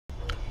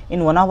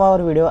In one of our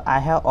video I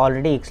have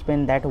already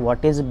explained that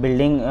what is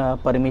building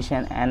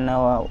permission and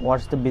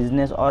what's the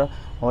business or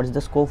what's the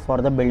scope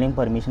for the building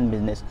permission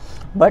business.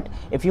 But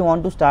if you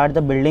want to start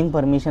the building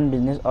permission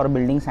business or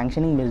building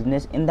sanctioning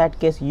business, in that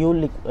case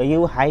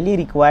you highly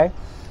require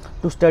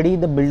to study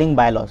the building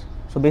bylaws.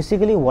 So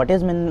basically, what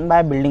is meant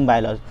by building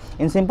bylaws?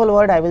 In simple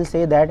word, I will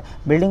say that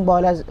building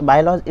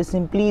bylaws is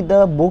simply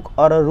the book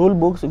or a rule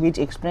books which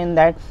explain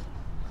that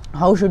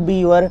how should be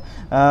your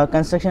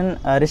construction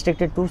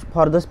restricted to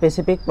for the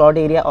specific plot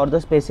area or the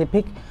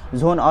specific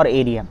zone or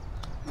area.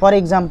 For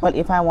example,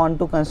 if I want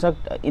to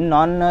construct in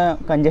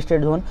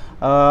non-congested zone,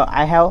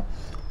 I have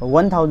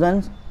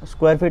 1000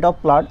 square feet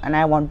of plot and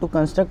I want to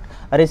construct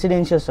a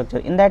residential structure.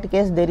 In that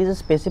case, there is a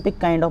specific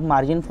kind of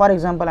margin. For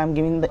example, I am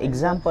giving the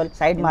example,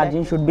 side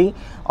margin should be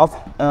of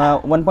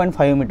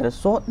 1.5 meters.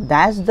 So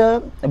that's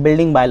the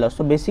building bylaws.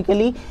 So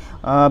basically,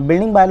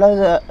 building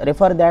bylaws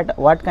refer that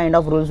what kind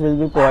of rules will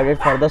be provided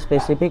for the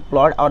specific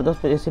plot or the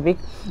specific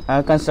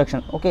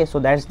construction. Okay, so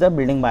that's the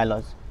building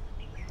bylaws.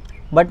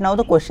 But now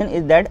the question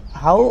is that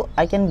how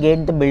I can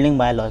get the building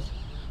bylaws.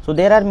 So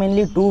there are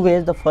mainly two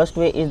ways. The first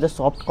way is the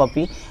soft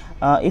copy.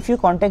 If you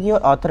contact your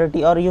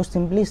authority or you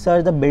simply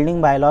search the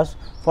building bylaws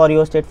for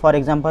your state, for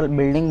example,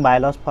 building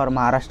bylaws for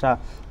Maharashtra,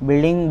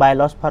 building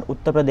bylaws for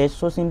Uttar Pradesh,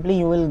 so simply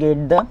you will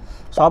get the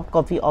soft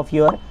copy of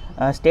your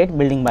state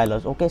building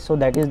bylaws. Okay, so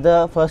that is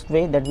the first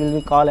way, that will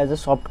be called as a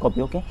soft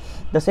copy. Okay,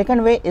 the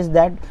second way is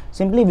that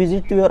simply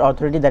visit to your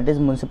authority, that is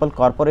municipal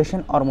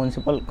corporation or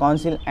municipal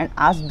council, and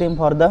ask them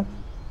for the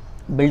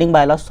building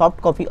bylaws soft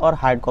copy or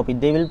hard copy.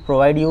 They will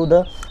provide you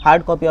the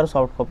hard copy or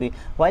soft copy.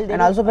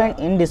 And also friend,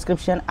 in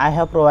description I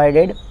have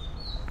provided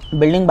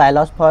building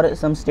bylaws for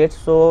some states.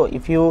 So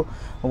if you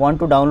want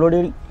to download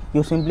it,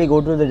 you simply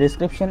go to the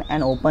description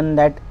and open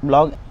that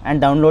blog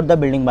and download the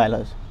building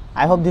bylaws.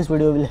 I hope this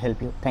video will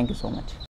help you. Thank you so much.